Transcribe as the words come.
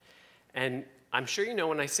And I'm sure you know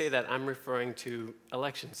when I say that, I'm referring to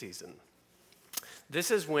election season.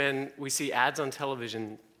 This is when we see ads on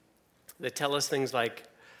television that tell us things like,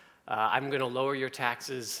 I'm going to lower your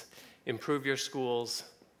taxes, improve your schools,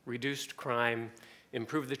 reduce crime,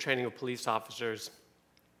 improve the training of police officers,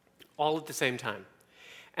 all at the same time.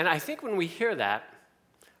 And I think when we hear that,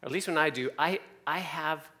 or at least when I do, I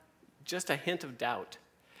have just a hint of doubt.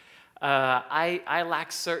 I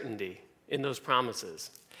lack certainty in those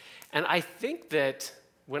promises. And I think that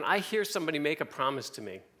when I hear somebody make a promise to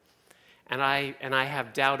me, and I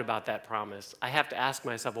have doubt about that promise, I have to ask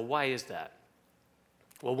myself, well, why is that?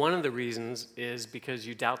 Well, one of the reasons is because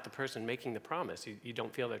you doubt the person making the promise. You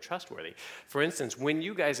don't feel they're trustworthy. For instance, when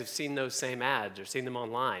you guys have seen those same ads or seen them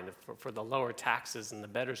online for the lower taxes and the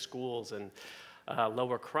better schools and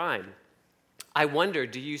lower crime, I wonder,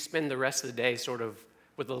 do you spend the rest of the day sort of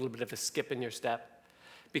with a little bit of a skip in your step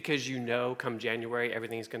because you know come January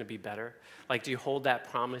everything's going to be better? Like, do you hold that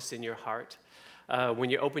promise in your heart? When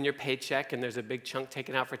you open your paycheck and there's a big chunk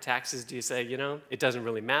taken out for taxes, do you say, it doesn't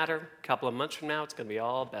really matter. A couple of months from now, it's going to be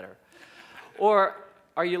all better? Or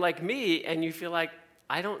are you like me and you feel like,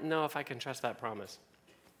 I don't know if I can trust that promise?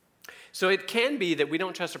 So it can be that we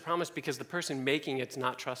don't trust a promise because the person making it's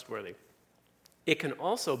not trustworthy. It can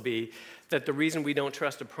also be that the reason we don't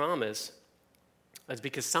trust a promise is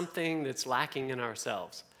because something that's lacking in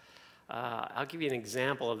ourselves. I'll give you an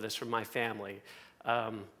example of this from my family.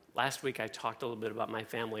 Last week I talked a little bit about my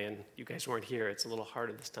family, and you guys weren't here. It's a little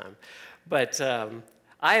harder this time. But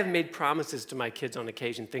I have made promises to my kids on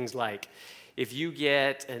occasion, things like, if you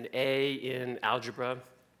get an A in algebra,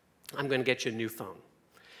 I'm going to get you a new phone.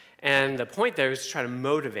 And the point there is to try to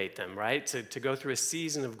motivate them, right, to go through a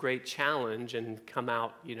season of great challenge and come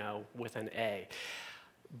out, with an A.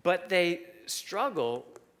 But they struggle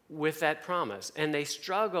with that promise, and they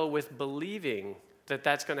struggle with believing that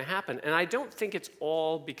that's going to happen. And I don't think it's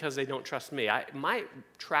all because they don't trust me. My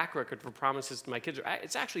track record for promises to my kids,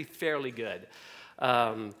 it's actually fairly good.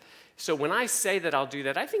 So when I say that I'll do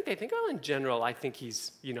that, I think they think, in general, I think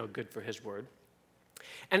he's, good for his word.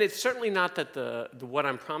 And it's certainly not that the what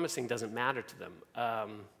I'm promising doesn't matter to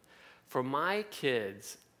them. For my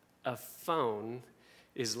kids, a phone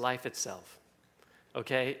is life itself,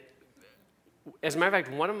 okay? As a matter of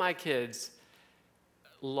fact, one of my kids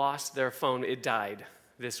lost their phone. It died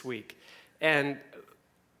this week. And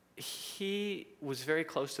he was very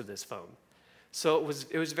close to this phone. So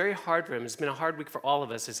it was very hard for him. It's been a hard week for all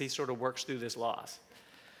of us as he sort of works through this loss.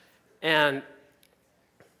 And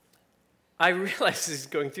I realize he's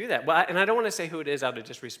going through that. And I don't want to say who it is out of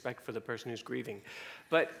disrespect for the person who's grieving.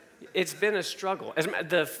 But it's been a struggle.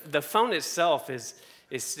 The phone itself is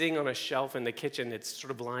sitting on a shelf in the kitchen. It's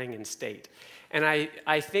sort of lying in state. And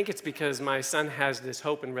I think it's because my son has this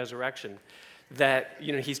hope in resurrection that,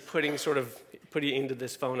 he's putting into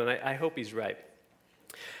this phone, and I hope he's right.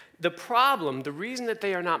 The reason that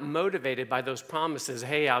they are not motivated by those promises,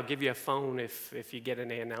 hey, I'll give you a phone if you get an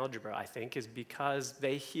A in algebra, I think, is because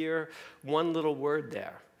they hear one little word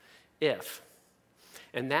there, if.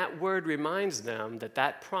 And that word reminds them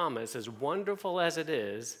that promise, as wonderful as it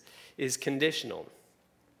is conditional.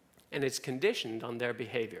 And it's conditioned on their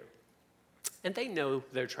behavior. And they know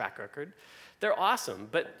their track record. They're awesome,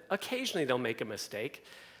 but occasionally they'll make a mistake.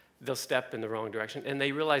 They'll step in the wrong direction, and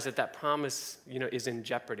they realize that promise, is in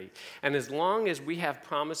jeopardy. And as long as we have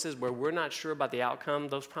promises where we're not sure about the outcome,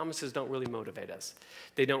 those promises don't really motivate us.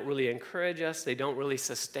 They don't really encourage us. They don't really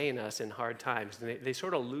sustain us in hard times. And they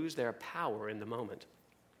sort of lose their power in the moment.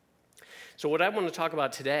 So what I want to talk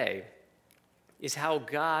about today is how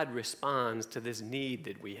God responds to this need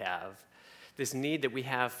that we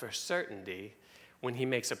have for certainty when he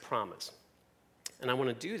makes a promise. And I want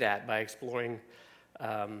to do that by exploring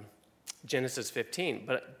Genesis 15.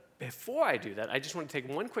 But before I do that, I just want to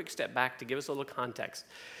take one quick step back to give us a little context.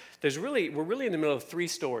 We're really in the middle of three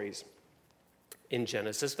stories in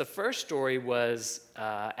Genesis. The first story was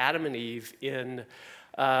Adam and Eve in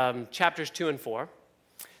chapters 2 and 4.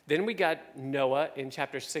 Then we got Noah in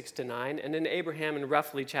chapters 6 to 9, and then Abraham in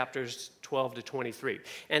roughly chapters 12 to 23.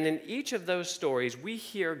 And in each of those stories, we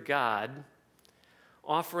hear God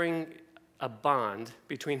offering a bond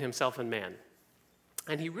between himself and man.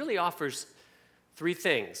 And he really offers three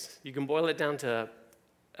things. You can boil it down to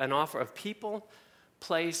an offer of people,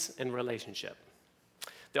 place, and relationship.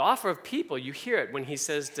 The offer of people, you hear it when he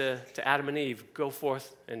says to Adam and Eve, go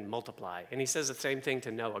forth and multiply. And he says the same thing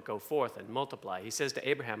to Noah, go forth and multiply. He says to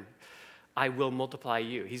Abraham, I will multiply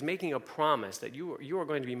you. He's making a promise that you are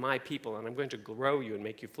going to be my people, and I'm going to grow you and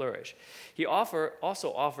make you flourish. He also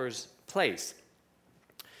offers place.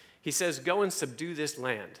 He says, go and subdue this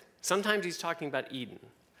land. Sometimes he's talking about Eden.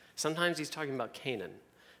 Sometimes he's talking about Canaan.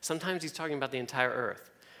 Sometimes he's talking about the entire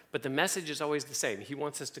earth. But the message is always the same. He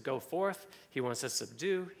wants us to go forth. He wants us to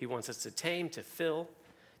subdue. He wants us to tame, to fill,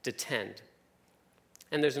 to tend.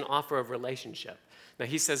 And there's an offer of relationship. Now,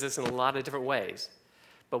 he says this in a lot of different ways.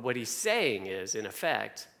 But what he's saying is, in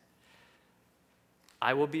effect,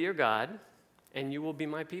 I will be your God, and you will be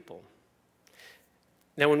my people.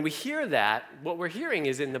 Now, when we hear that, what we're hearing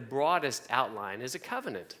is in the broadest outline is a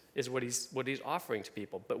covenant, is what he's offering to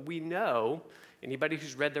people. But we know, anybody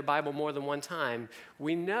who's read their Bible more than one time,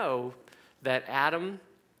 we know that Adam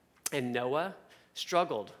and Noah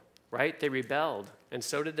struggled, right? They rebelled, and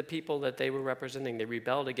so did the people that they were representing. They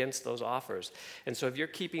rebelled against those offers. And so if you're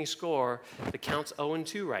keeping score, the count's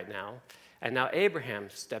 0-2 right now. And now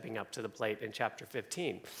Abraham's stepping up to the plate in chapter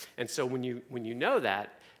 15. And so when you know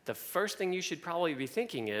that, the first thing you should probably be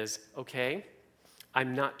thinking is, okay,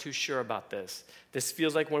 I'm not too sure about this. This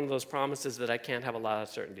feels like one of those promises that I can't have a lot of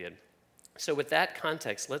certainty in. So with that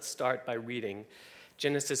context, let's start by reading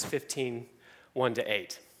Genesis 15,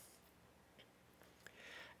 1-8.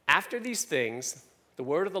 After these things, the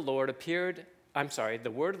word of the Lord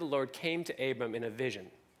came to Abram in a vision.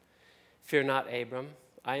 Fear not, Abram,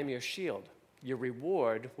 I am your shield. Your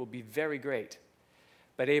reward will be very great.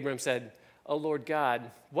 But Abram said, O Lord God,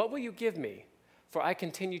 what will you give me? For I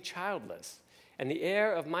continue childless, and the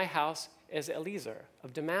heir of my house is Eliezer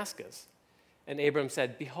of Damascus. And Abram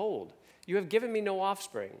said, Behold, you have given me no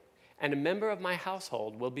offspring, and a member of my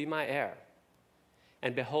household will be my heir.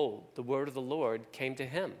 And behold, the word of the Lord came to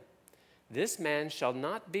him. This man shall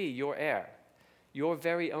not be your heir. Your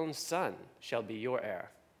very own son shall be your heir.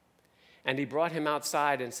 And he brought him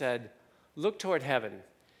outside and said, Look toward heaven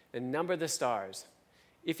and number the stars,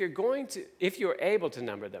 if you're able to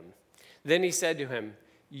number them. Then he said to him,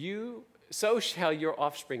 so shall your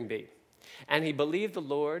offspring be. And he believed the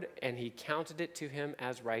Lord, and he counted it to him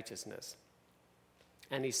as righteousness.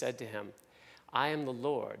 And he said to him, I am the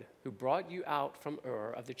Lord who brought you out from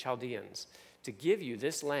Ur of the Chaldeans to give you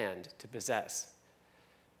this land to possess.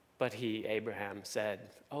 But he, Abraham, said,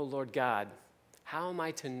 O Lord God, how am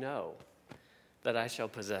I to know that I shall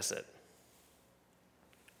possess it?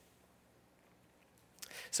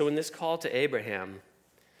 So in this call to Abraham,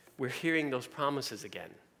 we're hearing those promises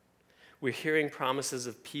again. We're hearing promises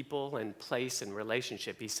of people and place and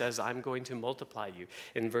relationship. He says, I'm going to multiply you.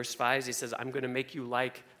 In verse 5, he says, I'm going to make you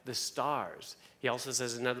like the stars. He also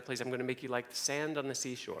says in another place, I'm going to make you like the sand on the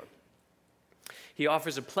seashore. He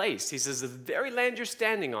offers a place. He says, the very land you're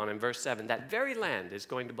standing on, in verse 7, that very land is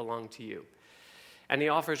going to belong to you. And he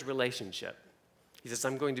offers relationship. He says,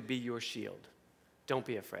 I'm going to be your shield. Don't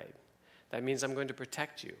be afraid. That means I'm going to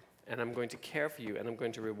protect you, and I'm going to care for you, and I'm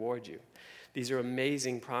going to reward you. These are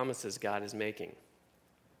amazing promises God is making.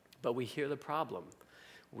 But we hear the problem.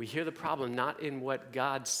 We hear the problem not in what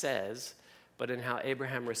God says, but in how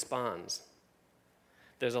Abraham responds.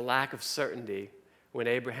 There's a lack of certainty when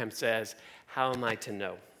Abraham says, how am I to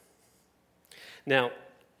know? Now,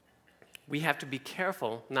 we have to be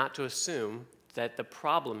careful not to assume that the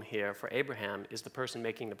problem here for Abraham is the person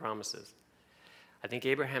making the promises. I think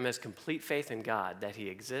Abraham has complete faith in God, that he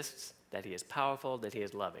exists, that he is powerful, that he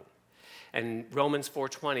is loving. And Romans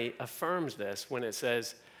 4:20 affirms this when it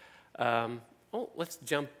says, let's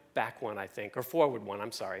jump back one, I think, or forward one,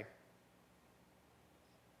 I'm sorry.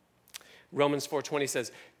 Romans 4:20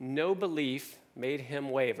 says, no belief made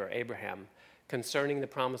him waver, Abraham, concerning the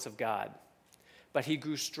promise of God. But he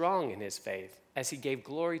grew strong in his faith as he gave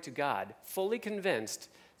glory to God, fully convinced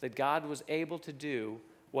that God was able to do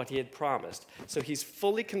what he had promised. So he's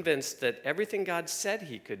fully convinced that everything God said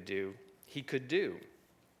he could do, he could do.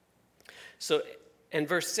 So, and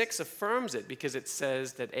verse 6 affirms it because it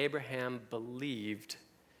says that Abraham believed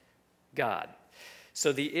God.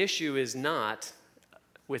 So the issue is not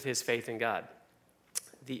with his faith in God.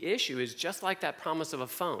 The issue is just like that promise of a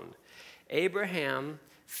phone. Abraham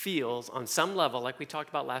feels on some level, like we talked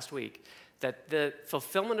about last week, that the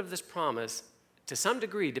fulfillment of this promise to some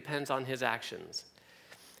degree depends on his actions.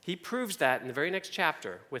 He proves that in the very next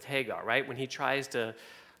chapter with Hagar, right? When he tries to,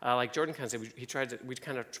 like Jordan kind of said, we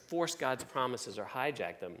kind of force God's promises or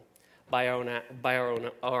hijack them by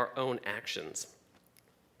our own actions.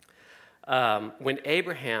 When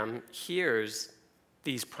Abraham hears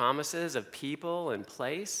these promises of people and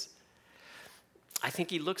place, I think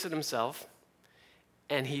he looks at himself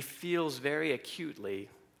and he feels very acutely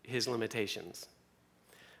his limitations,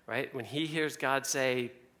 right? When he hears God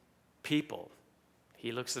say people,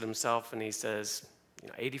 he looks at himself and he says,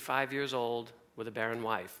 85 years old with a barren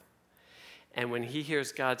wife. And when he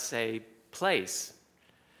hears God say place,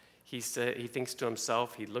 he thinks to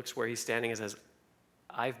himself, he looks where he's standing and says,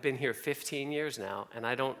 I've been here 15 years now, and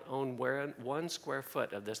I don't own 1 square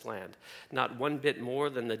foot of this land, not one bit more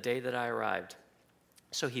than the day that I arrived.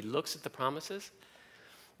 So he looks at the promises,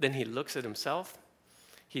 then he looks at himself.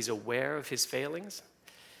 He's aware of his failings.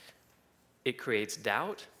 It creates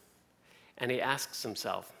doubt, and he asks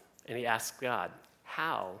himself, and he asks God,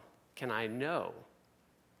 how can I know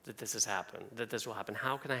that this has happened, that this will happen?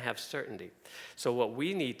 How can I have certainty? So what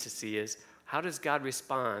we need to see is, how does God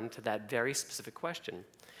respond to that very specific question?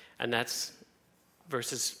 And that's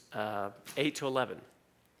verses 8 to 11.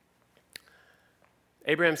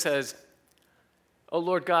 Abraham says, "O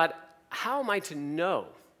Lord God, how am I to know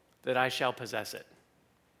that I shall possess it?"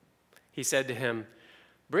 He said to him,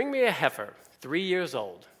 "Bring me a heifer, 3 years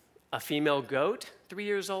old, a female goat, 3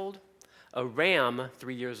 years old, a ram,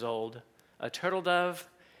 3 years old, a turtle dove,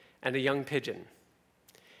 and a young pigeon."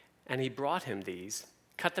 And he brought him these,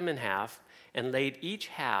 cut them in half, and laid each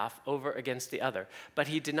half over against the other. But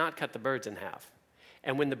he did not cut the birds in half.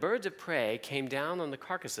 And when the birds of prey came down on the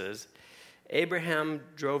carcasses, Abraham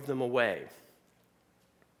drove them away.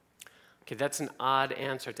 Okay, that's an odd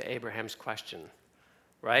answer to Abraham's question,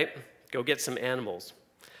 right? Go get some animals.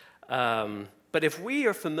 But if we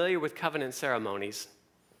are familiar with covenant ceremonies,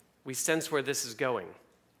 we sense where this is going.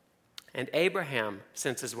 And Abraham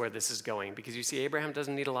senses where this is going, because you see, Abraham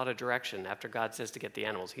doesn't need a lot of direction after God says to get the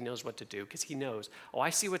animals. He knows what to do, because he knows, I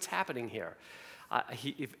see what's happening here.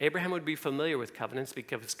 If Abraham would be familiar with covenants,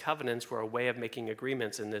 because covenants were a way of making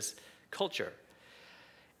agreements in this culture.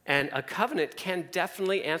 And a covenant can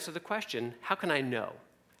definitely answer the question, how can I know?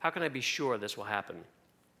 How can I be sure this will happen?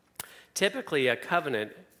 Typically, a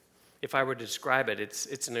covenant, if I were to describe it,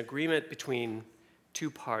 it's an agreement between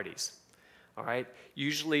two parties. All right?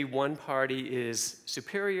 Usually one party is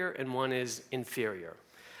superior and one is inferior.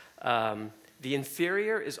 The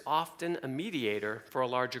inferior is often a mediator for a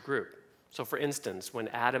larger group. So for instance, when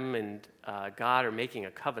Adam and God are making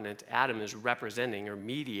a covenant, Adam is representing or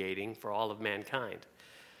mediating for all of mankind.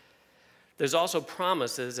 There's also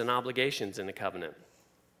promises and obligations in a covenant.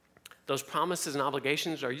 Those promises and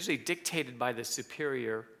obligations are usually dictated by the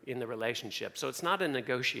superior in the relationship. So it's not a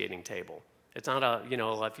negotiating table. It's not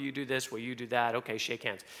if you do this, will you do that? Okay, shake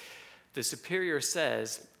hands. The superior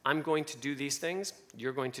says, I'm going to do these things,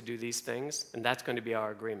 you're going to do these things, and that's going to be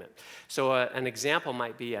our agreement. So an example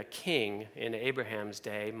might be a king in Abraham's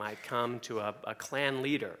day might come to a clan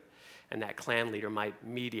leader, and that clan leader might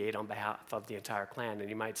mediate on behalf of the entire clan, and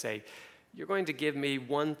he might say, you're going to give me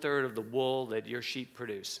 1/3 of the wool that your sheep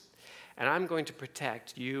produce, and I'm going to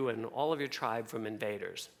protect you and all of your tribe from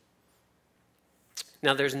invaders.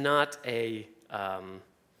 Now, there's no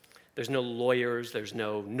lawyers, there's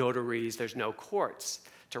no notaries, there's no courts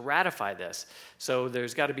to ratify this. So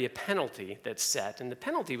there's got to be a penalty that's set, and the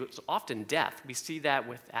penalty was often death. We see that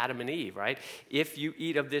with Adam and Eve, right? If you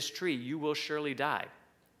eat of this tree, you will surely die.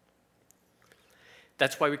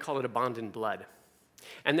 That's why we call it a bond in blood.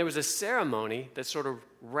 And there was a ceremony that sort of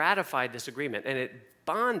ratified this agreement, and it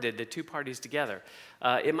bonded the two parties together.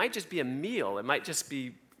 It might just be a meal. It might just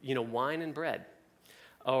be, wine and bread.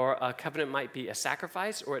 Or a covenant might be a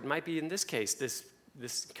sacrifice, or it might be, in this case,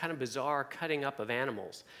 this kind of bizarre cutting up of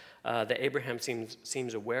animals that Abraham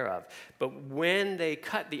seems aware of. But when they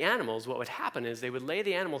cut the animals, what would happen is they would lay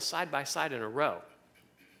the animals side by side in a row.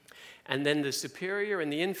 And then the superior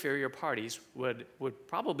and the inferior parties would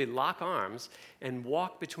probably lock arms and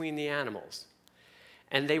walk between the animals.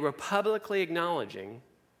 And they were publicly acknowledging,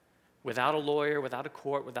 without a lawyer, without a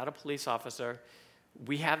court, without a police officer,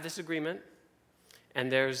 we have this agreement, and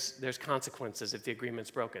there's consequences if the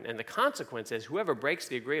agreement's broken. And the consequence is whoever breaks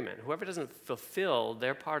the agreement, whoever doesn't fulfill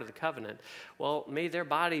their part of the covenant, well, may their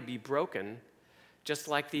body be broken, just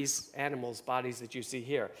like these animals' bodies that you see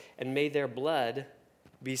here. And may their blood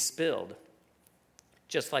be spilled,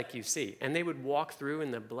 just like you see. And they would walk through,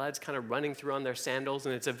 and the blood's kind of running through on their sandals.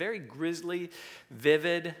 And it's a very grisly,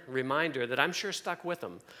 vivid reminder that I'm sure stuck with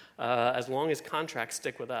them, as long as contracts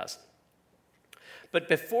stick with us. But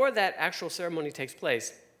before that actual ceremony takes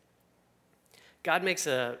place, God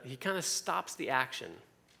he kind of stops the action,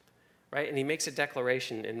 right? And he makes a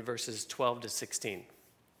declaration in verses 12 to 16.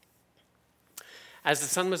 As the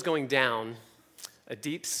sun was going down, a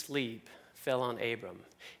deep sleep fell on Abram,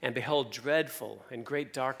 and behold, dreadful and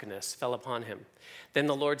great darkness fell upon him. Then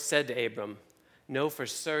the Lord said to Abram, know for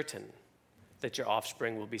certain that your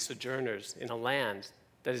offspring will be sojourners in a land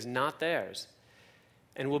that is not theirs,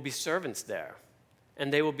 and will be servants there.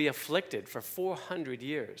 And they will be afflicted for 400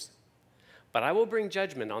 years. But I will bring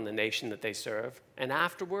judgment on the nation that they serve, and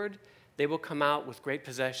afterward they will come out with great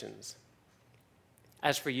possessions.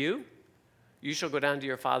 As for you, you shall go down to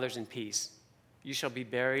your fathers in peace. You shall be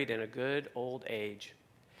buried in a good old age.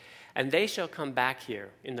 And they shall come back here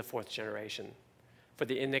in the fourth generation, for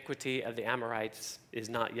the iniquity of the Amorites is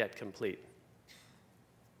not yet complete.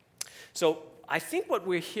 So I think what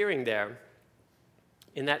we're hearing there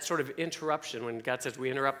in that sort of interruption, when God says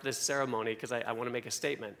we interrupt this ceremony because I want to make a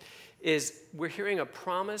statement, is we're hearing a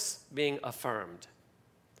promise being affirmed.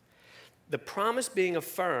 The promise being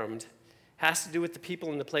affirmed has to do with the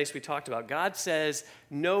people in the place we talked about. God says,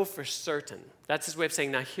 know for certain. That's his way of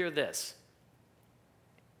saying, now hear this.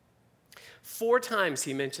 4 times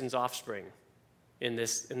he mentions offspring in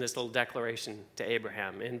this little declaration to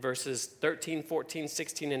Abraham. In verses 13, 14,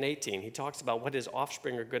 16, and 18, he talks about what his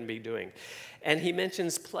offspring are going to be doing. And he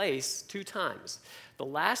mentions place 2 times. The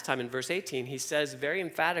last time in verse 18, he says very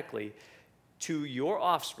emphatically, to your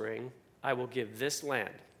offspring I will give this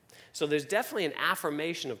land. So there's definitely an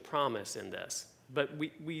affirmation of promise in this. But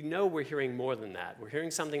we know we're hearing more than that. We're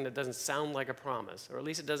hearing something that doesn't sound like a promise, or at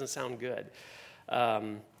least it doesn't sound good.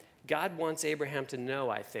 God wants Abraham to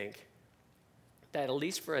know, I think, that at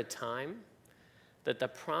least for a time, that the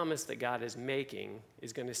promise that God is making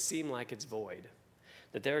is going to seem like it's void.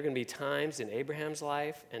 That there are going to be times in Abraham's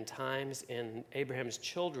life and times in Abraham's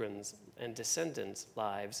children's and descendants'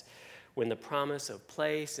 lives when the promise of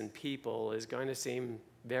place and people is going to seem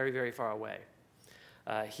very, very far away.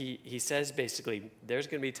 He says basically, there's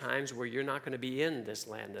going to be times where you're not going to be in this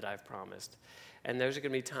land that I've promised. And there's going to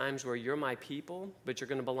be times where you're my people, but you're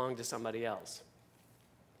going to belong to somebody else.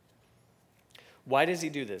 Why does he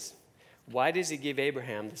do this? Why does he give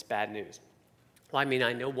Abraham this bad news? Well, I mean,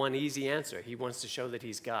 I know one easy answer. He wants to show that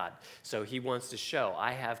he's God. So he wants to show,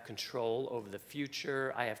 I have control over the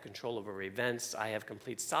future. I have control over events. I have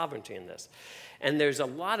complete sovereignty in this. And there's a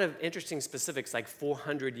lot of interesting specifics, like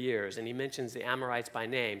 400 years, and he mentions the Amorites by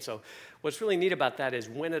name. So what's really neat about that is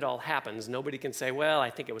when it all happens, nobody can say, well, I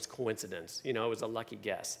think it was coincidence. You know, it was a lucky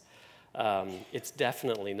guess. It's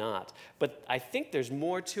definitely not. But I think there's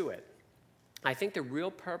more to it. I think the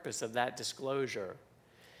real purpose of that disclosure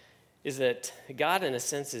is that God, in a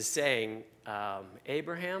sense, is saying,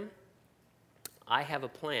 Abraham, I have a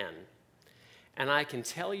plan, and I can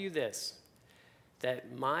tell you this,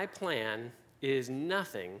 that my plan is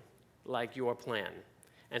nothing like your plan,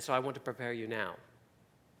 and so I want to prepare you now.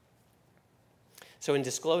 So in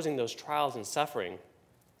disclosing those trials and suffering,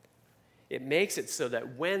 it makes it so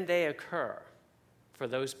that when they occur for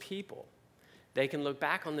those people, they can look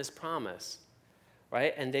back on this promise,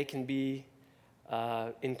 right, and they can be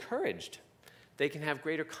encouraged. They can have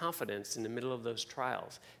greater confidence in the middle of those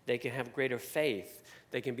trials. They can have greater faith.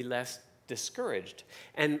 They can be less discouraged.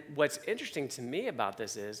 And what's interesting to me about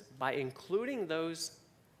this is by including those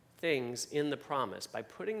things in the promise, by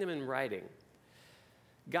putting them in writing,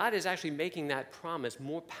 God is actually making that promise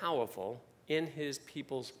more powerful in his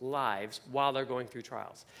people's lives while they're going through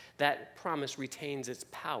trials. That promise retains its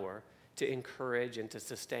power to encourage and to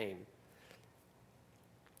sustain.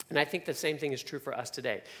 And I think the same thing is true for us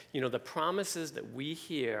today. You know, the promises that we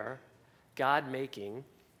hear God making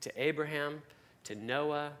to Abraham, to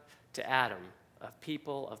Noah, to Adam, of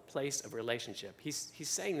people, of place, of relationship. He's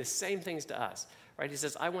saying the same things to us, right? He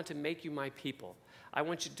says, I want to make you my people. I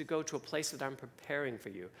want you to go to a place that I'm preparing for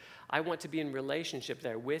you. I want to be in relationship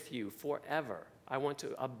there with you forever. I want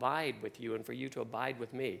to abide with you and for you to abide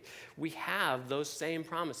with me. We have those same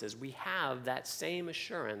promises. We have that same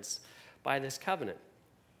assurance by this covenant.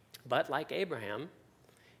 But like Abraham,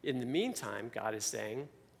 in the meantime, God is saying,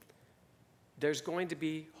 there's going to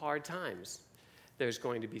be hard times. There's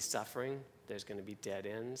going to be suffering. There's going to be dead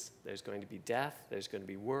ends. There's going to be death. There's going to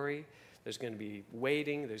be worry. There's going to be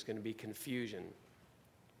waiting. There's going to be confusion.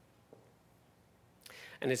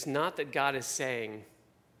 And it's not that God is saying,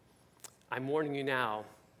 I'm warning you now,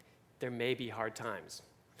 there may be hard times.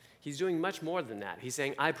 He's doing much more than that. He's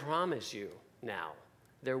saying, I promise you now,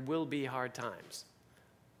 there will be hard times.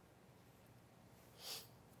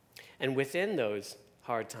 And within those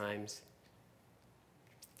hard times,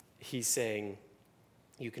 he's saying,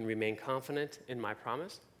 you can remain confident in my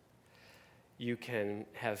promise. You can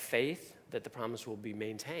have faith that the promise will be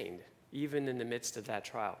maintained, even in the midst of that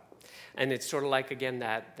trial. And it's sort of like, again,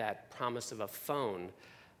 that promise of a phone.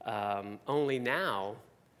 Only now,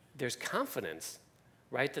 there's confidence,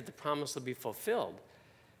 right, that the promise will be fulfilled.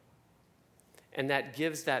 And that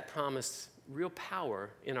gives that promise real power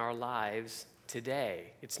in our lives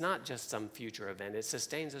today. It's not just some future event. It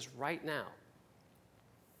sustains us right now.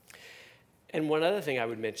 And one other thing I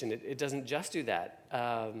would mention, it doesn't just do that.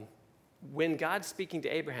 When God's speaking to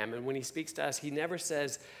Abraham and when he speaks to us, he never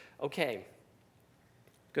says, okay,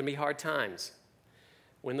 going to be hard times.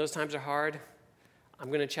 When those times are hard, I'm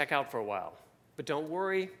going to check out for a while. But don't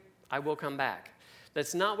worry, I will come back.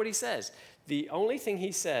 That's not what he says. The only thing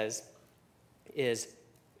he says is,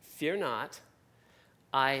 fear not,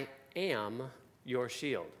 I am your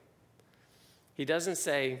shield. He doesn't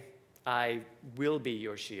say, I will be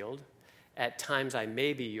your shield. At times I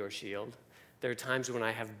may be your shield. There are times when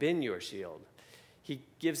I have been your shield. He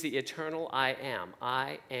gives the eternal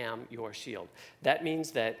I am your shield. That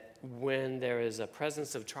means that when there is a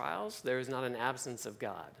presence of trials, there is not an absence of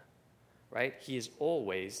God, right? He is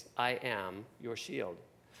always, I am your shield.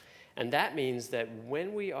 And that means that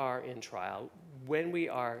when we are in trial, when we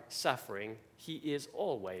are suffering, he is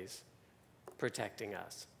always protecting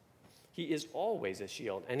us. He is always a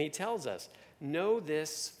shield. And he tells us, know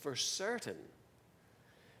this for certain.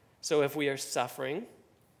 So if we are suffering,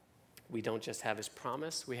 we don't just have his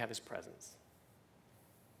promise, we have his presence.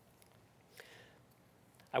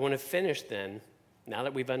 I want to finish then, now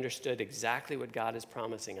that we've understood exactly what God is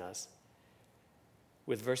promising us,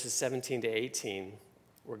 with verses 17 to 18,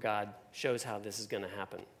 where God shows how this is going to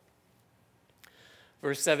happen.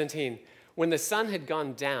 Verse 17, when the sun had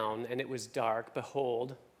gone down and it was dark,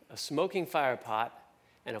 behold, a smoking firepot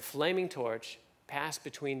and a flaming torch passed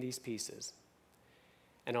between these pieces.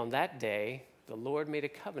 And on that day, the Lord made a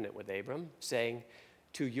covenant with Abram, saying,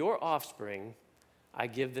 to your offspring I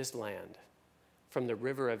give this land, from the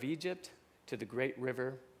river of Egypt to the great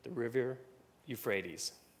river, the river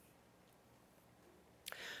Euphrates.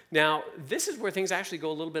 Now, this is where things actually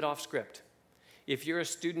go a little bit off script. If you're a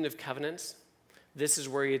student of covenants, this is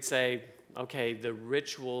where you'd say, okay, the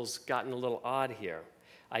ritual's gotten a little odd here.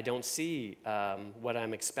 I don't see what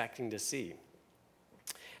I'm expecting to see.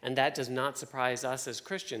 And that does not surprise us as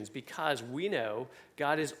Christians, because we know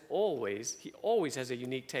God is he always has a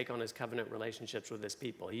unique take on his covenant relationships with his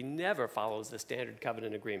people. He never follows the standard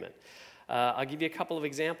covenant agreement. I'll give you a couple of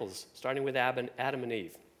examples, starting with Adam and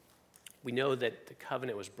Eve. We know that the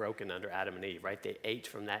covenant was broken under Adam and Eve, right? They ate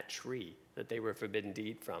from that tree that they were forbidden to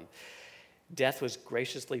eat from. Death was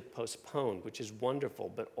graciously postponed, which is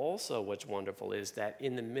wonderful. But also what's wonderful is that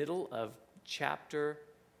in the middle of chapter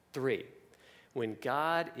 3, when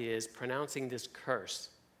God is pronouncing this curse,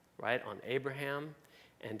 right, on Abraham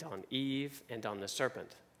and on Eve and on the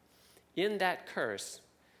serpent, in that curse,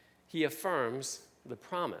 he affirms the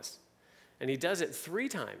promise. And he does it 3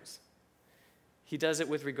 times. He does it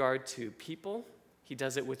with regard to people, he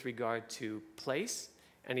does it with regard to place,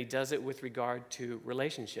 and he does it with regard to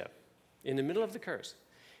relationship. In the middle of the curse,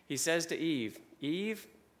 he says to Eve, Eve,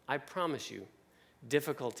 I promise you,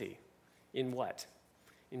 difficulty in what?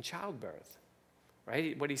 In childbirth,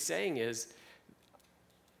 right? What he's saying is,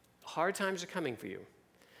 hard times are coming for you,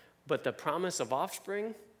 but the promise of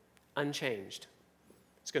offspring, unchanged.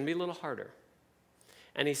 It's going to be a little harder.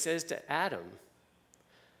 And he says to Adam,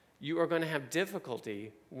 you are going to have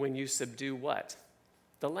difficulty when you subdue what?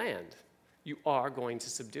 The land. You are going to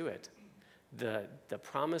subdue it. The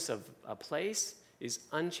promise of a place is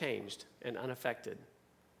unchanged and unaffected.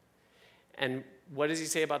 And what does he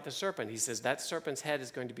say about the serpent? He says that serpent's head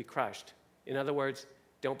is going to be crushed. In other words,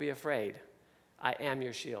 don't be afraid. I am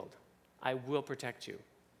your shield. I will protect you.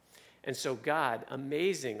 And so God,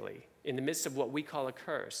 amazingly, in the midst of what we call a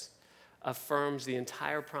curse, affirms the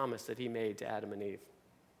entire promise that he made to Adam and Eve.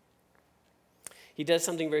 He does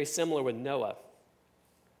something very similar with Noah.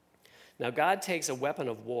 Now, God takes a weapon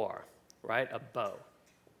of war, right? A bow.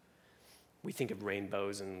 We think of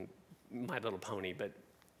rainbows and My Little Pony, but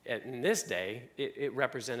in this day, it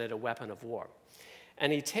represented a weapon of war.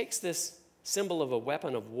 And he takes this symbol of a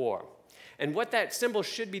weapon of war. And what that symbol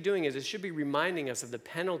should be doing is it should be reminding us of the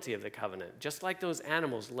penalty of the covenant. Just like those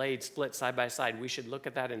animals laid split side by side, we should look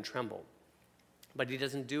at that and tremble. But he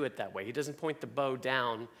doesn't do it that way. He doesn't point the bow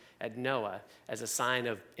down at Noah as a sign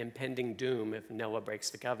of impending doom if Noah breaks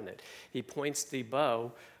the covenant. He points the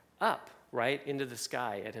bow up, right, into the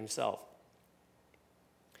sky at himself.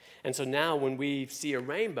 And so now when we see a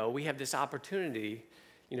rainbow, we have this opportunity,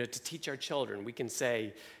 to teach our children. We can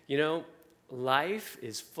say, life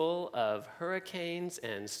is full of hurricanes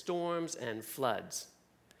and storms and floods,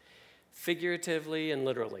 figuratively and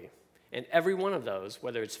literally. And every one of those,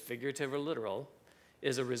 whether it's figurative or literal,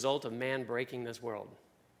 is a result of man breaking this world.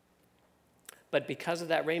 But because of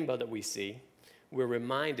that rainbow that we see, we're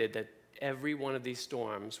reminded that every one of these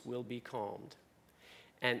storms will be calmed.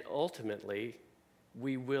 And ultimately,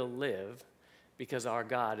 we will live because our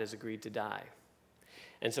God has agreed to die.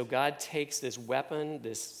 And so God takes this weapon,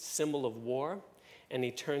 this symbol of war, and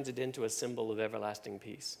he turns it into a symbol of everlasting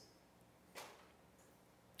peace.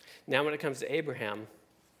 Now when it comes to Abraham,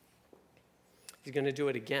 he's going to do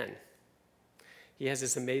it again. He has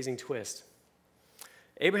this amazing twist.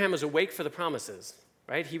 Abraham was awake for the promises,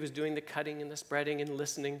 right? He was doing the cutting and the spreading and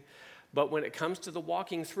listening. But when it comes to the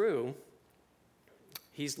walking through,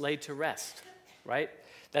 He's laid to rest, right?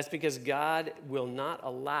 That's because God will not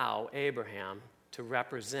allow Abraham to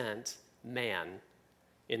represent man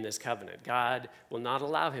in this covenant. God will not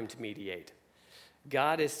allow him to mediate.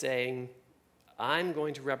 God is saying, I'm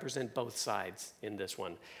going to represent both sides in this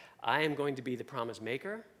one. I am going to be the promise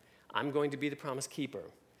maker. I'm going to be the promise keeper.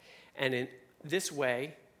 And in this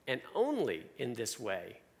way, and only in this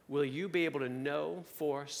way, will you be able to know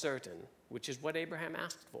for certain, which is what Abraham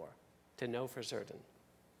asked for, to know for certain.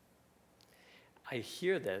 I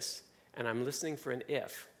hear this, and I'm listening for an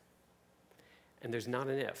if. And there's not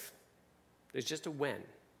an if. There's just a when.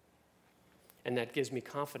 And that gives me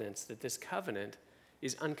confidence that this covenant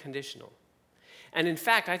is unconditional. And in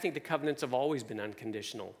fact, I think the covenants have always been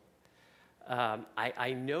unconditional.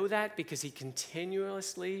 I know that because he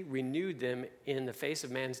continuously renewed them in the face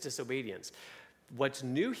of man's disobedience. What's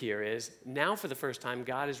new here is, now for the first time,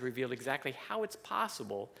 God has revealed exactly how it's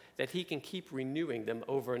possible that he can keep renewing them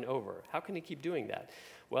over and over. How can he keep doing that?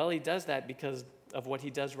 Well, he does that because of what he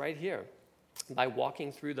does right here. By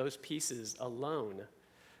walking through those pieces alone,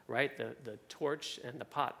 right? The torch and the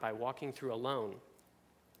pot, by walking through alone.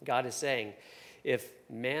 God is saying, if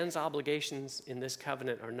man's obligations in this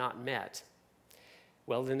covenant are not met,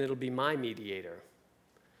 well, then it'll be my mediator,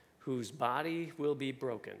 whose body will be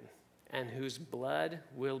broken and whose blood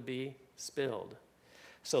will be spilled,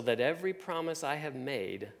 so that every promise I have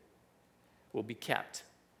made will be kept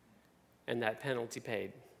and that penalty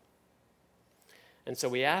paid. And so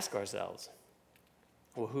we ask ourselves,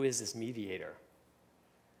 well, who is this mediator?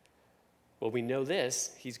 Well, we know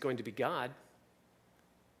this, he's going to be God,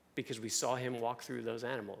 because we saw him walk through those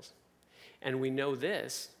animals. And we know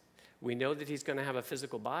this, we know that he's going to have a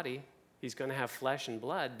physical body, he's going to have flesh and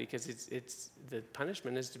blood, because it's the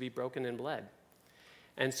punishment is to be broken and bled.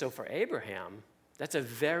 And so for Abraham, that's a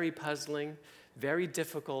very puzzling, very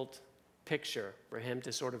difficult picture for him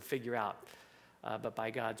to sort of figure out. But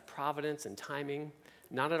by God's providence and timing,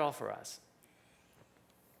 not at all for us.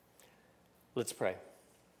 Let's pray.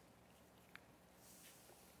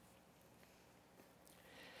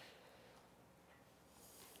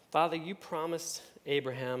 Father, you promised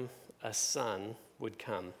Abraham a son would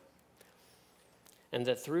come, and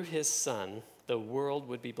that through his son, the world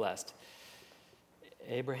would be blessed.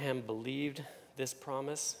 Abraham believed this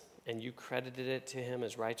promise, and you credited it to him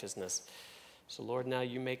as righteousness. So, Lord, now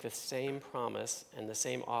you make the same promise and the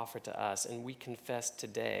same offer to us, and we confess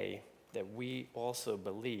today that we also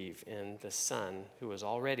believe in the Son who has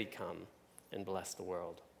already come and blessed the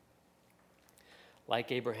world.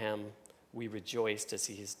 Like Abraham, we rejoice to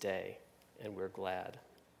see his day, and we're glad.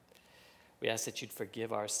 We ask that you'd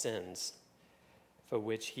forgive our sins, for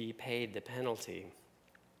which he paid the penalty.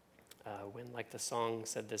 When, like the song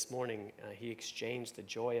said this morning, he exchanged the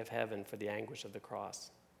joy of heaven for the anguish of the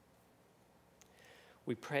cross.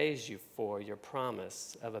 We praise you for your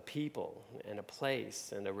promise of a people and a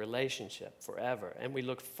place and a relationship forever, and we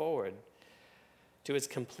look forward to its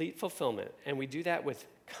complete fulfillment, and we do that with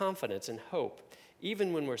confidence and hope,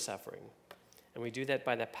 even when we're suffering. And we do that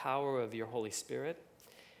by the power of your Holy Spirit,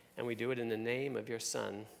 and we do it in the name of your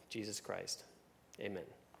Son, Jesus Christ. Amen.